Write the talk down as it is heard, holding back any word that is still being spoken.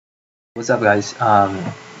What's up, guys?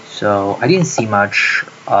 So I didn't see much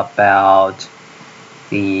about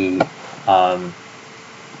the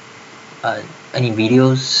any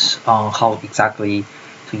videos on how exactly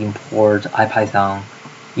to import IPython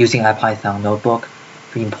using IPython notebook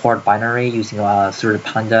to import binary using a through the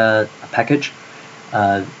Panda package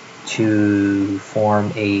to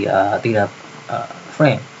form a data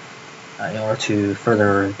frame in order to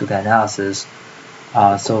further do the analysis.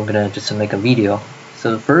 So I'm gonna just make a video.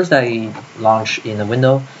 So first I launch in the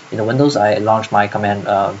window. In the Windows, I launch my command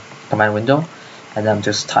window, and then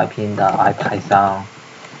just type in the IPython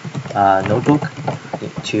notebook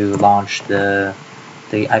to launch the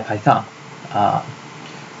IPython,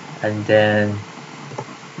 and then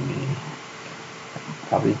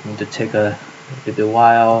probably need to take a little bit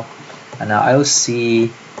while, and now I'll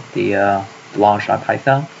see the launch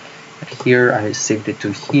IPython. Here I saved it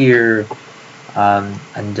to here.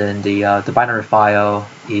 And then the binary file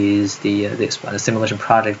is the simulation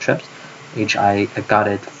project trips, which I got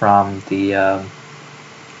it from the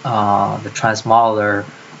transmodeler,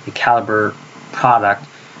 the caliber product,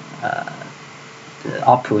 the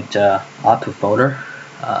output folder,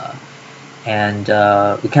 and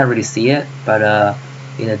we can't really see it, but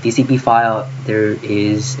in a DCP file there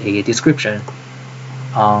is a description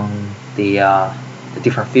on the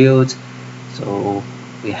different fields. So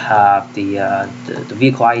we have the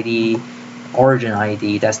vehicle ID, origin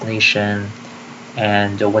ID, destination,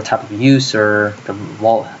 and what type of user, the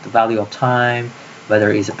value of time,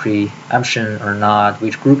 whether it's a preemption or not,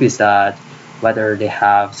 which group is that, whether they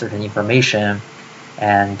have certain information,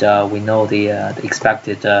 and we know the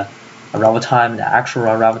expected arrival time, the actual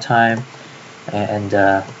arrival time, and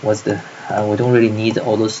what's the we don't really need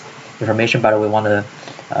all those information, but we want to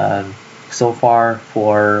so far,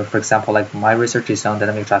 for example, like my research is on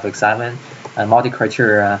dynamic traffic assignment and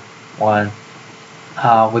multi-criteria one.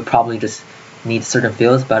 We probably just need certain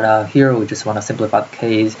fields, but here we just want to simplify the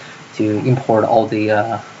case to import all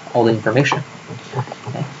the information.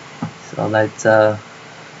 Okay. So let's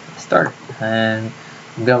start, and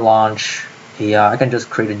I'm gonna launch a. I can just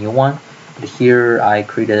create a new one. But here I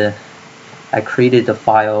created a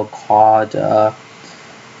file called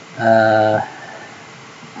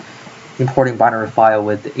importing binary file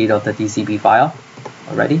with 8 of the DCP file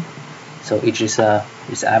already. So each is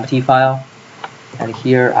empty file, and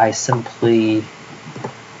here I simply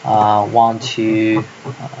want to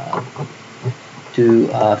do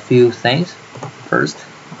a few things. First,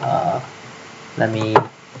 let me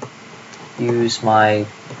use my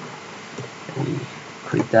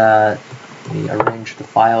create that. Let me arrange the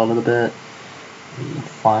file a little bit. Let me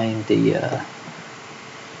find the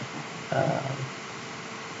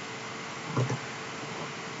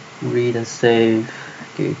read and save.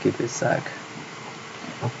 Give it a sec.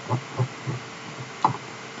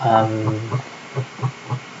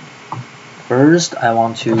 First, I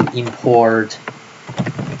want to import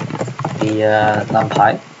the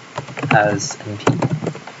Numpy as NP,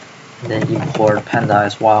 and then import Pandas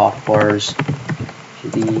as well, of course.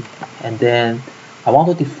 And then I want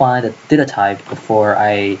to define the data type before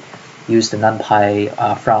I use the Numpy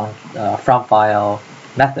from file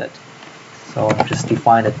method. So just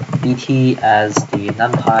define the DT as the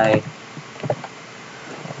Numpy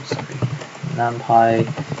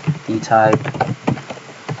dtype,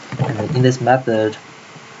 and then in this method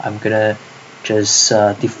I'm gonna just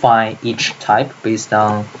define each type based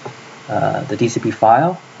on the DCP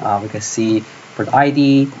file. We can see for the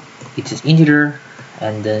ID it is integer,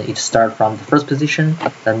 and then it starts from the first position.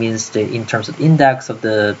 That means in terms of index of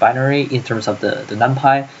the binary, in terms of the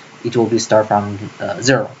Numpy, it will be start from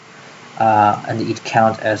 0. And it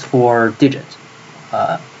counts as 4 digits,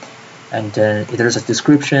 and then there's a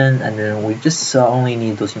description, and then we just only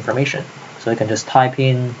need those information. So I can just type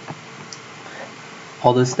in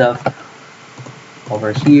all this stuff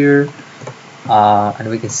over here, and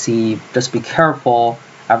we can see, just be careful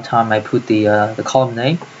every time I put the column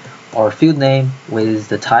name or field name with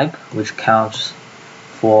the type, which counts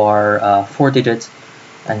for 4 digits,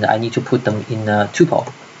 and I need to put them in a tuple.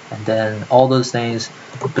 And then all those things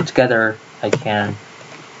put together, I can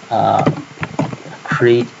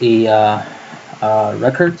create a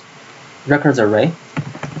records array,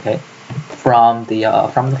 okay, from the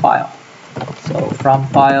file. So from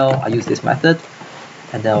file, I use this method,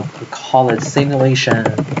 and then I'll call it simulation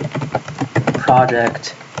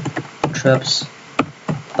project trips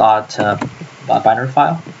dot binary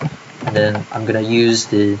file, and then I'm gonna use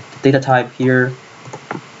the data type here.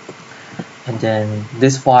 And then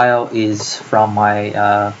this file is from my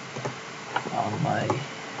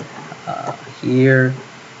here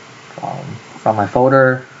from my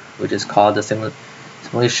folder, which is called the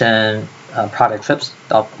simulation product trips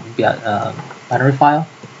binary file.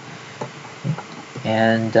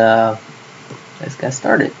 And let's get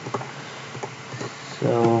started.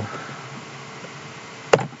 So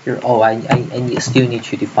here, I still need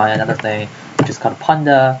to define another thing, which is called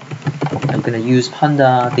Panda. I'm going to use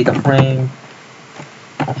Panda DataFrame,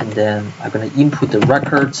 and then I'm going to input the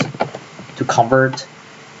records to convert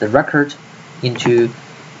the record into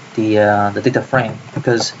the data frame.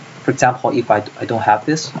 Because, for example, if I don't have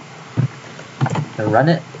this, I run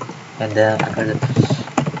it, and then I'm going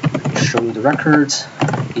to show you the records.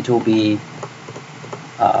 It will be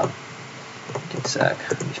give a sec.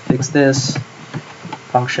 Let me fix this.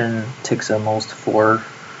 Function takes almost 4.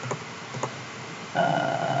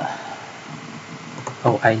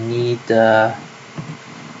 I need to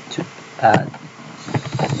add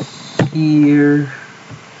here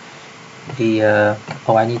the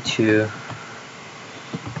I need to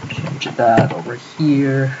change that over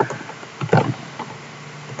here.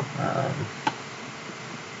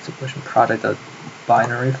 Simulation product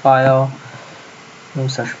binary file. No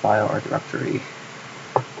such file or directory.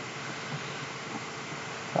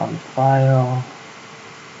 From file.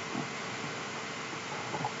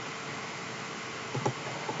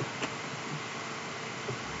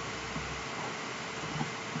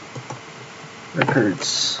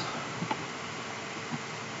 Records.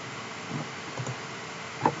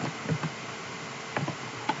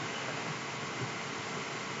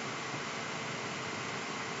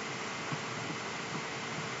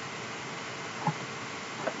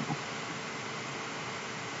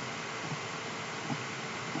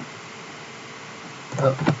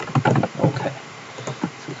 Okay.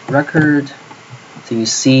 So record. So you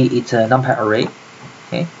see it's a Numpy array.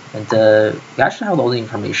 Okay, and we actually have all the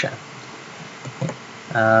information.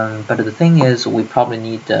 But the thing is, we probably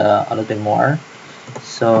need a little bit more.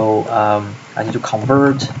 So I need to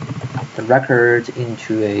convert the record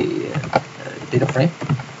into a data frame,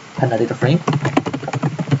 Panda data frame,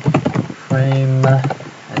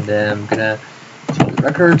 and then I'm gonna call the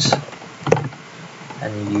records.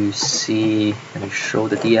 And you see, let me show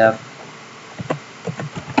the DF.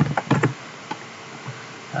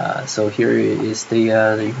 So here is the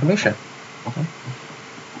information. Okay.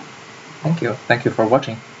 Thank you for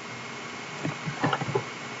watching.